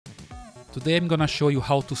Today I'm gonna show you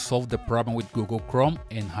how to solve the problem with Google Chrome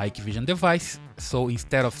and Hikvision device. So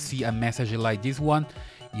instead of see a message like this one,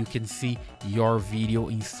 you can see your video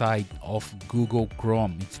inside of Google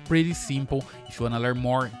Chrome. It's pretty simple. If you wanna learn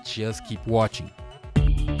more, just keep watching.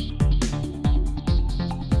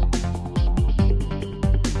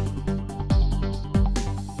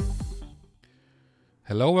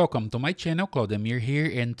 Hello, welcome to my channel, Claudemir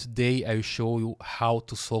here, and today I will show you how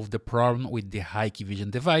to solve the problem with the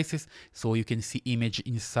Hikvision devices so you can see image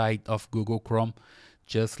inside of Google Chrome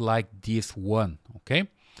just like this one, okay?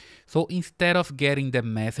 So instead of getting the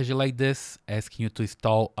message like this, asking you to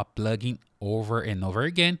install a plugin over and over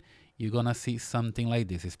again, you're gonna see something like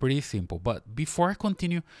this. It's pretty simple, but before I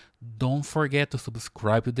continue, don't forget to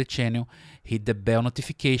subscribe to the channel, hit the bell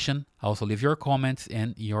notification, also leave your comments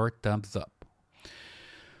and your thumbs up.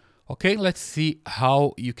 Okay, let's see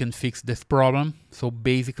how you can fix this problem. So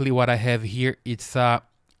basically what I have here, it's a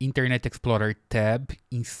Internet Explorer tab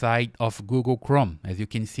inside of Google Chrome. As you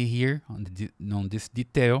can see here on this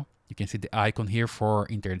detail, you can see the icon here for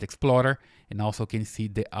Internet Explorer and also can see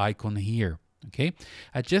the icon here. Okay,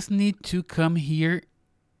 I just need to come here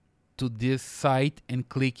to this site and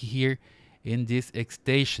click here in this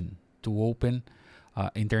extension to open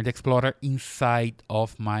Internet Explorer inside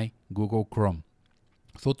of my Google Chrome.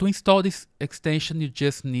 So to install this extension, you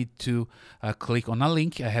just need to click on a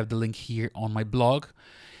link. I have the link here on my blog.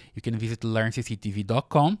 You can visit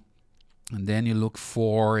learncctv.com and then you look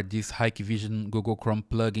for this Hikvision Google Chrome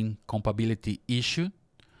plugin compatibility issue.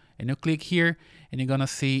 And you click here and you're gonna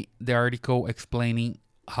see the article explaining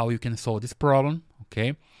how you can solve this problem,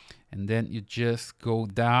 okay? And then you just go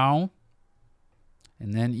down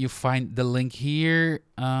and then you find the link here.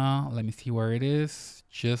 Let me see where it is,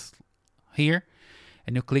 just here.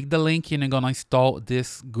 And you click the link and you're gonna install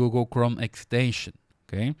this Google Chrome extension,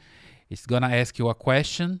 okay? It's gonna ask you a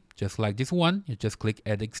question, just like this one. You just click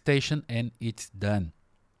add extension and it's done.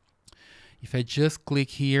 If I just click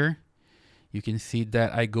here, you can see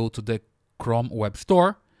that I go to the Chrome Web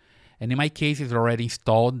Store. And in my case, it's already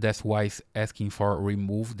installed. That's why it's asking for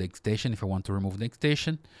remove the extension if I want to remove the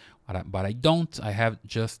extension. But I don't, I have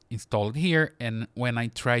just installed here. And when I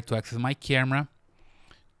try to access my camera,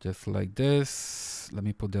 just like this, let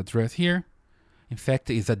me put the address here. In fact,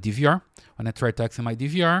 it's a DVR. When I try to access my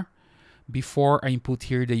DVR, before I input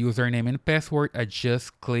here the username and password, I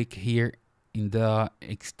just click here in the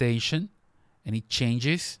extension and it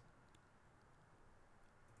changes.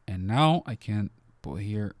 And now I can put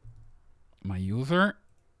here my user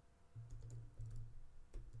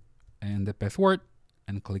and the password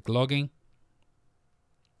and click login.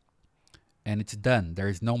 And it's done. There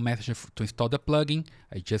is no message to install the plugin.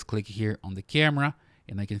 I just click here on the camera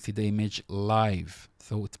and I can see the image live.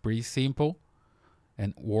 So it's pretty simple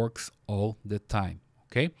and works all the time,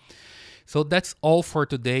 okay? So that's all for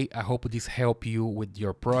today. I hope this helped you with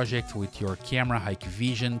your project, with your camera,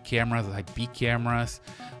 Hikvision cameras, IP cameras,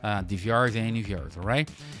 DVRs and NVRs, all right?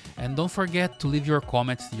 And don't forget to leave your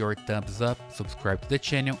comments, your thumbs up, subscribe to the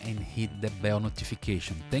channel and hit the bell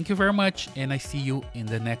notification. Thank you very much and I see you in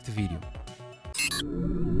the next video.